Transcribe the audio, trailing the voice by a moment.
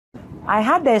I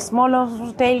had a small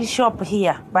retail shop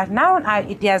here, but now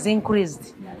it has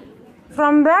increased.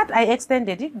 From that, I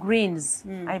extended it, greens.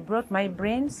 I brought my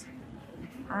brains.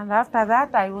 And after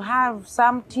that, I will have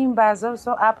some timbers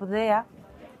also up there.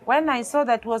 When I saw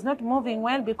that was not moving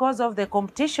well because of the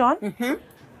competition,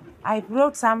 I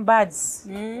brought some birds.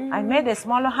 I made a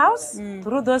smaller house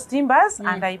through those timbers,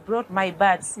 and I brought my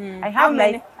birds. I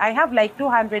have like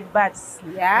 200 birds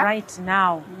right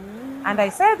now. And I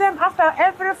sell them after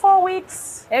every 4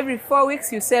 weeks. Every 4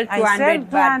 weeks you sell 200 I sell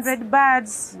 200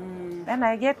 birds. Then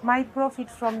I get my profit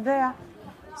from there.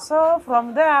 So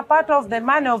from there, part of the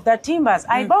money of the timbers,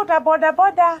 I bought a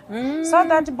boda. So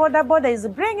that boda is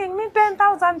bringing me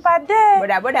 10,000 per day.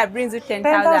 Boda brings you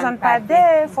 10,000 per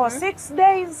day for 6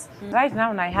 days. Right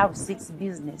now, I have 6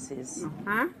 businesses.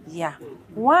 Yeah.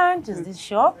 1 is this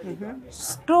shop.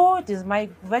 2, it is my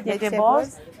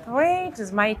vegetables. 3, it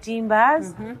is my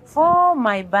timbers. 4,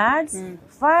 my birds.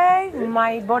 5,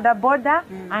 my boda.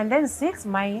 And then 6,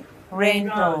 my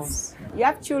rentals. You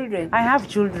have children? I have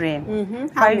children.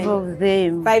 5 of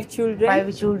them. 5 children?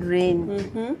 5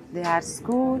 children. They are at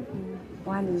school.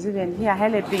 1 is even here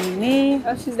helping me.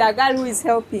 Oh, she's the girl who is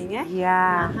helping, eh?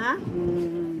 Yeah.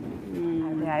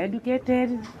 And they are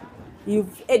educated.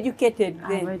 You've educated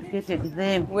them? I've educated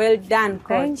them. Well done, Coach.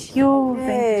 Thank you. Hey.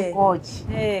 Thank you, Coach.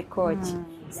 Hey, Coach.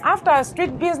 After a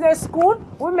street business school,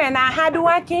 women are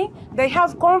hardworking, they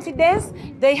have confidence,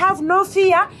 they have no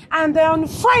fear, and they're on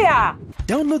fire.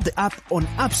 Download the app on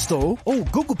App Store or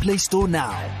Google Play Store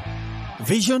now.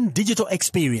 Vision Digital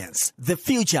Experience, the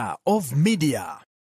future of media.